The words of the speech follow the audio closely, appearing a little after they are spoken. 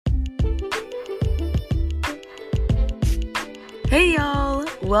Hey y'all,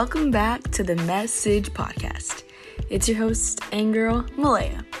 welcome back to the Message Podcast. It's your host and girl,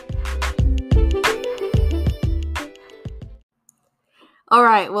 Maleia. All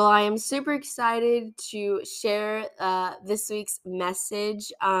right, well, I am super excited to share this week's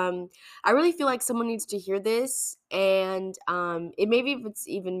message. I really feel like someone needs to hear this, and it maybe if it's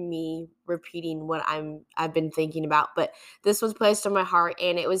even me repeating what I've been thinking about, but this was placed on my heart,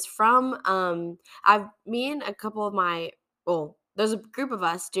 and it was from me and a couple of there's a group of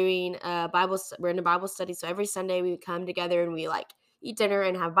us doing we're in a Bible study, so every Sunday we come together and we eat dinner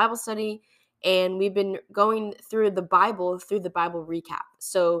and have Bible study. And we've been going through the Bible recap.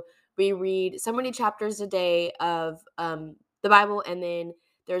 So we read so many chapters a day of the Bible, and then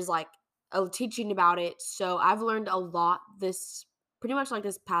there's a teaching about it. So I've learned a lot pretty much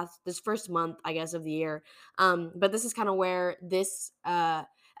this first month, I guess, of the year. But this is kind of where this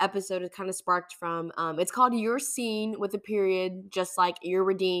episode is kind of sparked from. It's called "You're Seen" with a period, just like "You're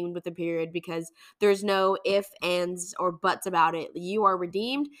Redeemed" with a period, because there's no if, ands, or buts about it. You are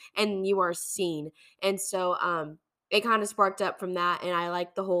redeemed and you are seen. And so it kind of sparked up from that, and I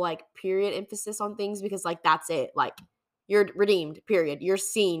like the whole period emphasis on things, because that's it. You're redeemed, period. You're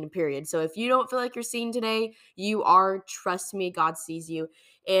seen, period. So if you don't feel like you're seen today, you are. Trust me, God sees you.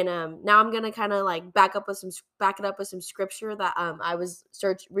 And now I'm gonna kind of back it up with some scripture that I was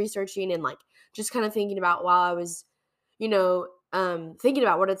researching, and just kind of thinking about while I was, thinking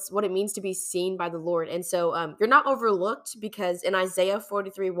about what it means to be seen by the Lord. And so you're not overlooked, because in Isaiah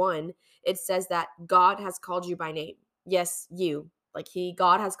 43:1 it says that God has called you by name. Yes, you.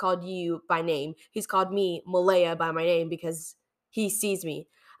 God has called you by name. He's called me, Maleia, by my name, because he sees me.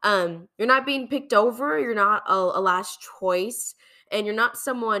 You're not being picked over. You're not a last choice. And you're not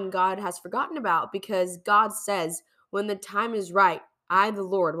someone God has forgotten about, because God says, when the time is right, I, the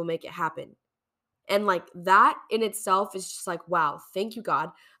Lord, will make it happen. And that in itself is just wow, thank you,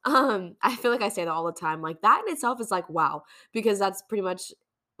 God. I feel like I say that all the time. That in itself is wow, because that's pretty much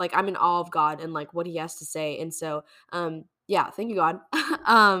I'm in awe of God and what he has to say. And so yeah, thank you, God.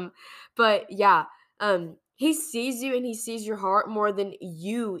 But yeah, he sees you and he sees your heart more than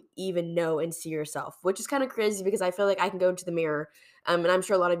you even know and see yourself, which is kind of crazy, because I feel like I can go into the mirror, and I'm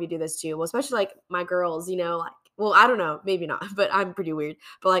sure a lot of you do this too. Well, especially my girls, well, I don't know, maybe not, but I'm pretty weird.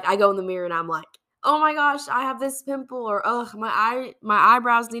 But I go in the mirror and I'm like, oh my gosh, I have this pimple, or my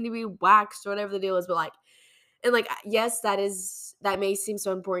eyebrows need to be waxed, or whatever the deal is. But yes, that may seem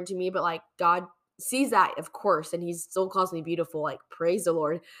so important to me, but God sees that, of course, and he still calls me beautiful. Praise the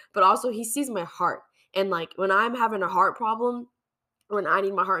Lord. But also he sees my heart. And when I'm having a heart problem, when I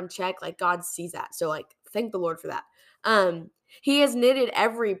need my heart in check, God sees that. So thank the Lord for that. He has knitted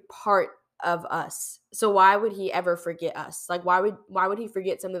every part of us. So why would he ever forget us? Why would he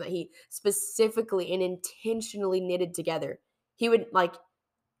forget something that he specifically and intentionally knitted together? He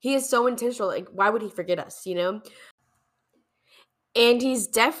is so intentional. Why would he forget us, And he's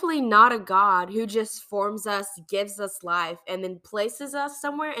definitely not a God who just forms us, gives us life, and then places us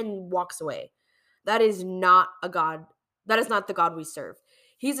somewhere and walks away. That is not a God. That is not the God we serve.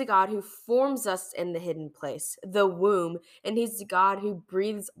 He's a God who forms us in the hidden place, the womb, and he's the God who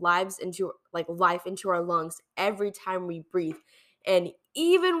breathes life into our lungs every time we breathe. And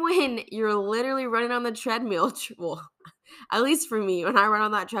even when you're literally running on the treadmill, well, at least for me, when I run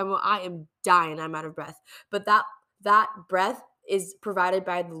on that treadmill, I am dying. I'm out of breath. But that breath is provided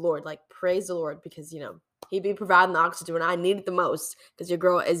by the Lord. Praise the Lord, because he'd be providing the oxygen when I need it the most, because your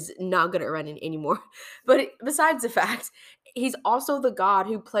girl is not good at running anymore. But besides the fact, he's also the God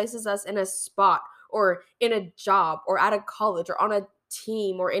who places us in a spot, or in a job, or at a college, or on a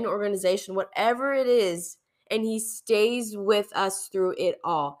team, or in an organization, whatever it is, and he stays with us through it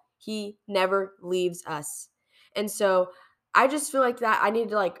all. He never leaves us. And so I just feel that I need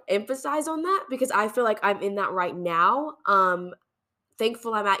to emphasize on that, because I feel I'm in that right now.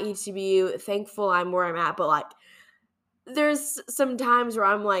 Thankful I'm at ETBU, thankful I'm where I'm at, but there's some times where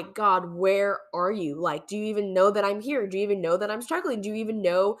I'm God, where are you? Do you even know that I'm here? Do you even know that I'm struggling? Do you even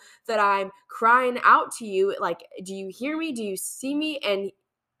know that I'm crying out to you? Do you hear me? Do you see me? And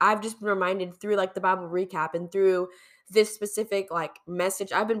I've just been reminded through the Bible recap and through this specific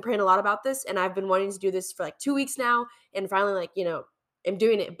message. I've been praying a lot about this, and I've been wanting to do this for 2 weeks now, and finally I'm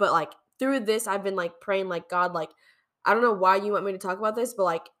doing it. But through this, I've been praying God, I don't know why you want me to talk about this,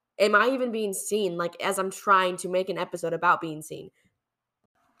 but am I even being seen, as I'm trying to make an episode about being seen?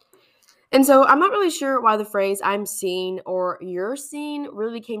 And so I'm not really sure why the phrase "I'm seen" or "you're seen"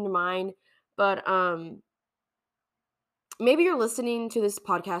 really came to mind, but maybe you're listening to this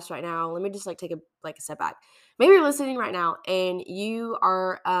podcast right now. Let me just take a step back. Maybe you're listening right now and you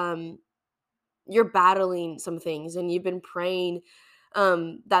are you're battling some things and you've been praying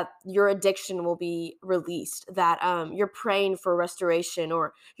that your addiction will be released, that you're praying for restoration,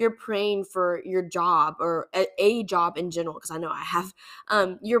 or you're praying for your job, or a job in general, because I know I have.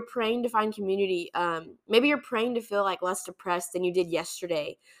 You're praying to find community. Maybe you're praying to feel like less depressed than you did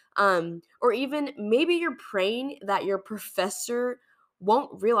yesterday. Or even maybe you're praying that your professor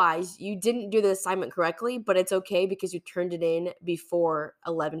won't realize you didn't do the assignment correctly, but it's okay because you turned it in before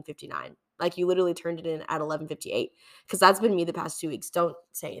 11:59. Like, you literally turned it in at 11:58, because that's been me the past 2 weeks. Don't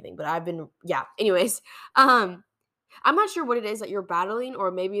say anything, but I've been, yeah. Anyways, I'm not sure what it is that you're battling, or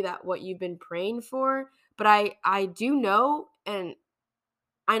maybe that what you've been praying for, but I do know, and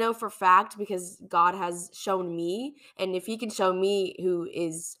I know for fact, because God has shown me, and if he can show me, who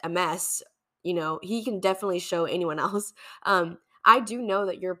is a mess, he can definitely show anyone else. I do know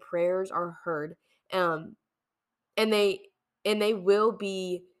that your prayers are heard. Um, and they will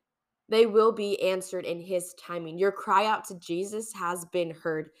be answered in his timing. Your cry out to Jesus has been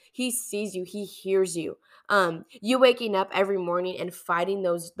heard. He sees you, he hears you. You waking up every morning and fighting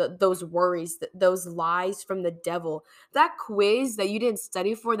those worries, those lies from the devil. That quiz that you didn't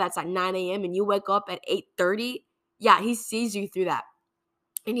study for, that's at 9 a.m. and you wake up at 8:30. Yeah, he sees you through that.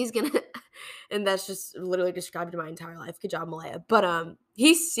 And he's gonna and that's just literally described my entire life. Good job, Maleia. But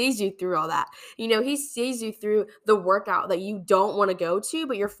he sees you through all that. He sees you through the workout that you don't want to go to,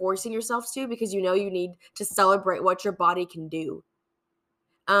 but you're forcing yourself to, because you need to celebrate what your body can do.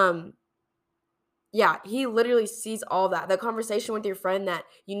 Um yeah, he literally sees all that. The conversation with your friend that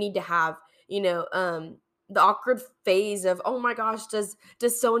you need to have, the awkward phase of, oh my gosh, does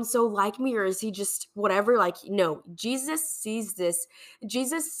so and so like me, or is he just whatever? Like, no, Jesus sees this.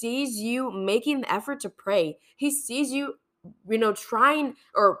 Jesus sees you making the effort to pray. He sees you, trying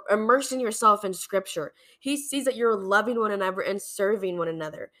or immersing yourself in scripture. He sees that you're loving one another and serving one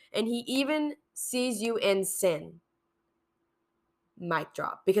another. And he even sees you in sin. Mic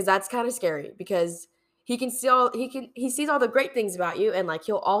drop, because that's kind of scary, because he sees all the great things about you, and like,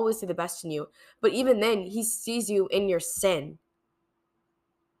 he'll always see the best in you, but even then he sees you in your sin.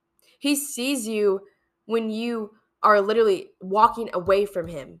 He sees you when you are literally walking away from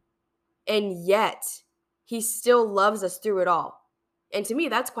him, and yet he still loves us through it all. And to me,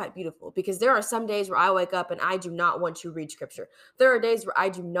 that's quite beautiful, because there are some days where I wake up and I do not want to read scripture. There are days where I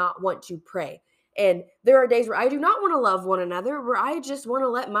do not want to pray. And there are days where I do not want to love one another, where I just want to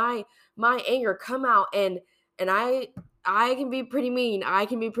let my anger come out, and I can be pretty mean, I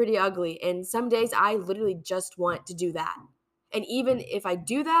can be pretty ugly, and some days I literally just want to do that. And even if I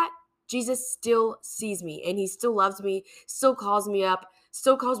do that, Jesus still sees me, and he still loves me, still calls me up,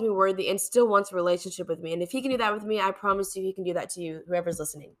 still calls me worthy, and still wants a relationship with me. And if he can do that with me, I promise you he can do that to you, whoever's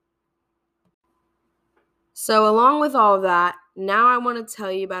listening. So, along with all of that, now I want to tell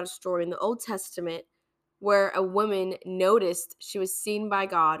you about a story in the Old Testament where a woman noticed she was seen by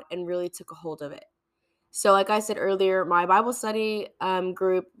God and really took a hold of it. So, like I said earlier, my Bible study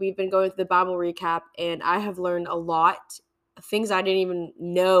group, we've been going through the Bible recap, and I have learned a lot, things I didn't even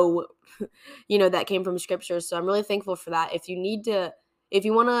know, that came from scripture. So I'm really thankful for that. If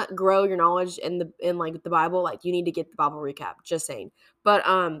you want to grow your knowledge in like the Bible, like, you need to get the Bible recap. Just saying. But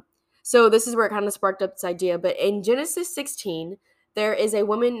so this is where it kind of sparked up this idea. But in Genesis 16, there is a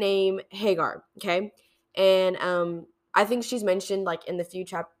woman named Hagar. Okay, and I think she's mentioned like in the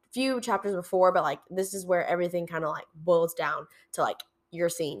few chapters before, but like, this is where everything kind of like boils down to like you're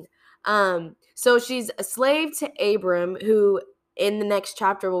seeing. So she's a slave to Abram, who in the next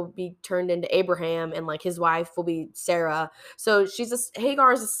chapter will be turned into Abraham, and like his wife will be Sarah. So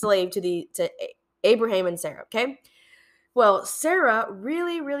Hagar is a slave to Abraham and Sarah. Okay. Well, Sarah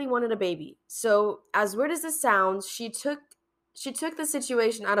really, really wanted a baby. So, as weird as this sounds, she took the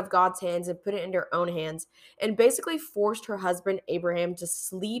situation out of God's hands and put it into her own hands, and basically forced her husband Abraham to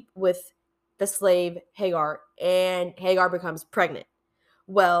sleep with the slave Hagar, and Hagar becomes pregnant.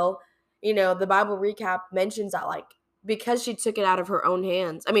 Well, the Bible recap mentions that, like, because she took it out of her own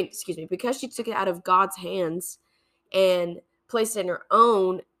hands, I mean, excuse me, because she took it out of God's hands and placed it in her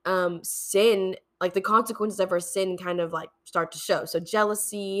own, sin, like, the consequences of her sin kind of like start to show. So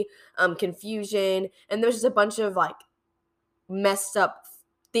jealousy, confusion, and there's just a bunch of like messed up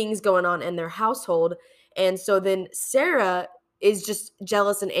things going on in their household. And so then Sarah is just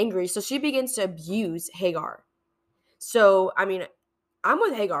jealous and angry. So she begins to abuse Hagar. So, I mean, I'm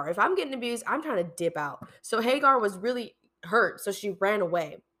with Hagar. If I'm getting abused, I'm trying to dip out. So Hagar was really hurt. So she ran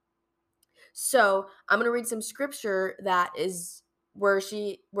away. So I'm going to read some scripture that is where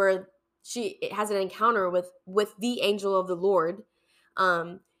she has an encounter with the angel of the Lord.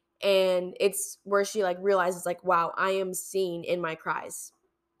 Um, and it's where she like realizes like, wow, I am seen in my cries.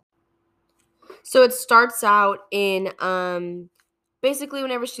 So it starts out in basically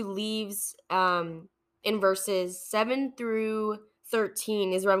whenever she leaves in verses 7 through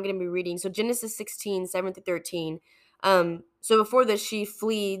 13 is where I'm going to be reading. So Genesis 16, 7 through 13. So before this she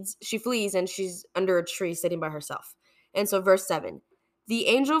flees and she's under a tree sitting by herself. And so verse 7. The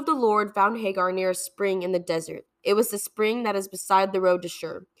angel of the Lord found Hagar near a spring in the desert. It was the spring that is beside the road to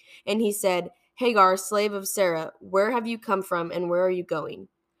Shur. And he said, Hagar, slave of Sarah, where have you come from and where are you going?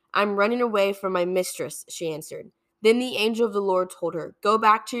 I'm running away from my mistress, she answered. Then the angel of the Lord told her, Go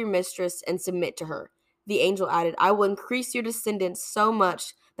back to your mistress and submit to her. The angel added, I will increase your descendants so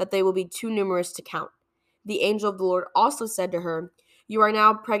much that they will be too numerous to count. The angel of the Lord also said to her, You are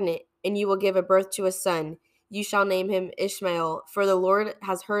now pregnant, and you will give a birth to a son. You shall name him Ishmael, for the Lord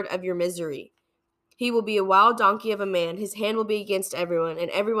has heard of your misery. He will be a wild donkey of a man. His hand will be against everyone, and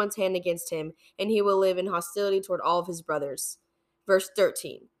everyone's hand against him, and he will live in hostility toward all of his brothers. Verse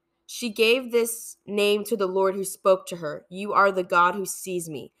 13. She gave this name to the Lord who spoke to her. You are the God who sees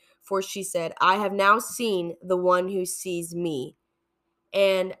me. For she said, I have now seen the one who sees me.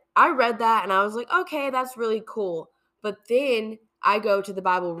 And I read that and I was like, okay, that's really cool. But then I go to the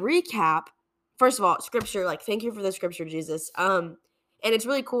Bible recap. First of all, scripture, like, thank you for the scripture, Jesus. And it's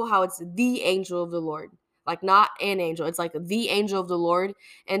really cool how it's the angel of the Lord, like not an angel. It's like the angel of the Lord.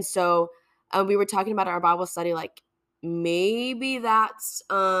 And so we were talking about our Bible study, like maybe that's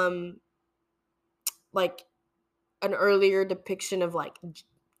like an earlier depiction of like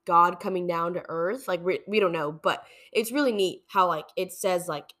God coming down to earth. Like we don't know, but it's really neat how like it says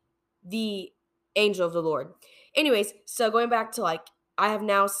like the angel of the Lord. Anyways, so going back to like I have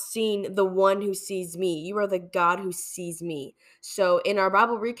now seen the one who sees me. You are the God who sees me. So in our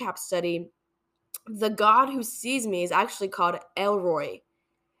Bible recap study, the God who sees me is actually called Elroy.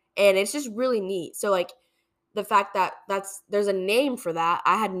 And it's just really neat. So like the fact that there's a name for that,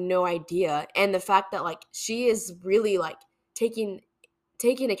 I had no idea. And the fact that like she is really like taking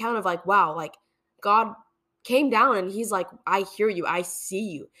account of like, wow, like God came down and he's like, I hear you, I see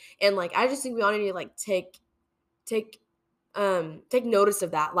you. And like I just think we all need to like take take notice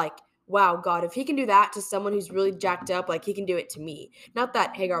of that. Like, wow, God, if he can do that to someone who's really jacked up, like he can do it to me. Not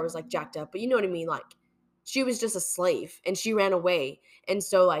that Hagar was like jacked up, but you know what I mean? Like she was just a slave and she ran away. And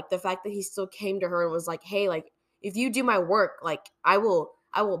so like the fact that he still came to her and was like, hey, like if you do my work, like I will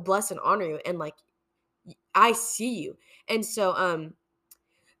bless and honor you, and like I see you. And so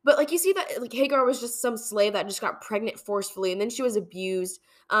but like you see that like Hagar was just some slave that just got pregnant forcefully and then she was abused.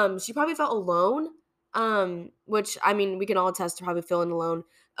 She probably felt alone. Which I mean we can all attest to probably feeling alone.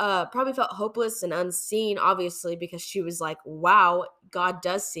 Probably felt hopeless and unseen, obviously, because she was like, wow, God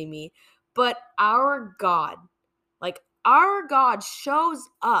does see me. But our God shows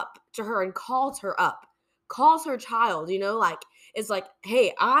up to her and calls her child, like it's like,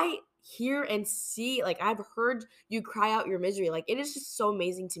 hey, I hear and see, like I've heard you cry out your misery. Like it is just so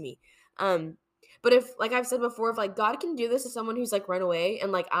amazing to me. Um, but if, like I've said before, if like God can do this to someone who's like run away,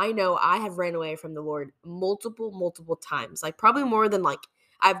 and like I know I have ran away from the Lord multiple times, like probably more than like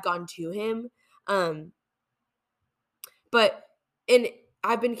I've gone to him. Um, but and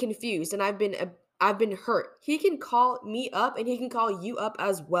I've been confused and I've been hurt. He can call me up and he can call you up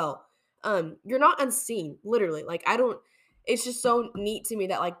as well. You're not unseen, literally. Like I don't it's just so neat to me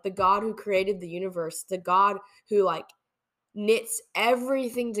that like the God who created the universe, the God who like knits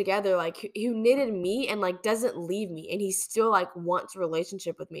everything together, like who knitted me and like doesn't leave me, and he still like wants a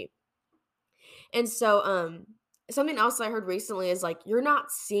relationship with me. And so something else I heard recently is like you're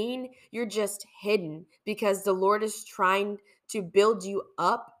not seen, you're just hidden, because the Lord is trying to build you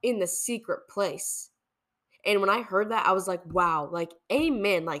up in the secret place. And when I heard that, I was like, wow, like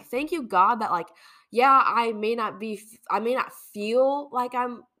amen. Like thank you God that like yeah, I may not feel like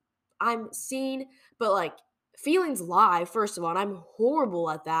I'm seen, but like feelings lie first of all, and I'm horrible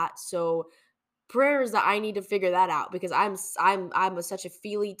at that. So prayers that I need to figure that out, because such a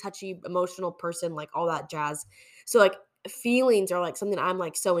feely, touchy, emotional person, like all that jazz. So like feelings are like something I'm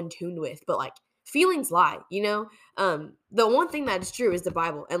like so in tune with, but like feelings lie. The one thing that is true is the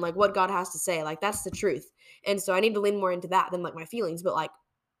Bible and like what God has to say, like that's the truth. And so I need to lean more into that than like my feelings. But like,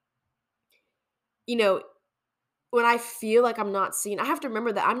 you know, when I feel like I'm not seen, I have to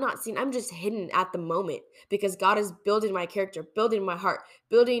remember that I'm not seen. I'm just hidden at the moment, because God is building my character, building my heart,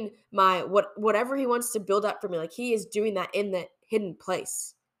 building my whatever he wants to build up for me. Like he is doing that in that hidden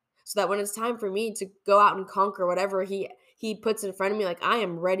place. So that when it's time for me to go out and conquer whatever he puts in front of me, like I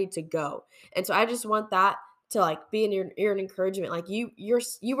am ready to go. And so I just want that to like be in your ear and encouragement. Like you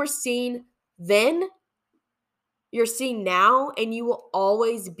were seen then, you're seen now, and you will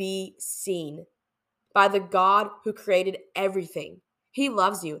always be seen by the God who created everything. He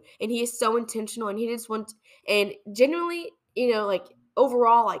loves you, and he is so intentional, and he just wants, and genuinely, like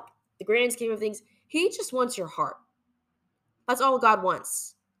overall, like the grand scheme of things, he just wants your heart. That's all God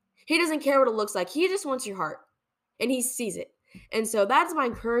wants. He doesn't care what it looks like. He just wants your heart, and he sees it. And so that's my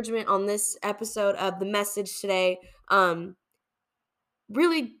encouragement on this episode of the message today.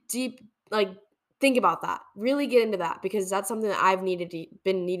 Really deep, like, think about that. Really get into that, because that's something that I've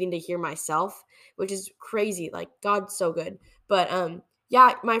been needing to hear myself, which is crazy. Like, God's so good. But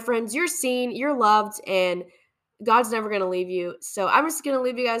yeah, my friends, you're seen, you're loved, and God's never going to leave you. So I'm just going to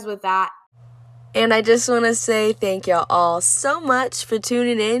leave you guys with that. And I just want to say thank y'all all so much for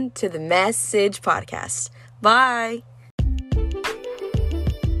tuning in to the Message Podcast. Bye.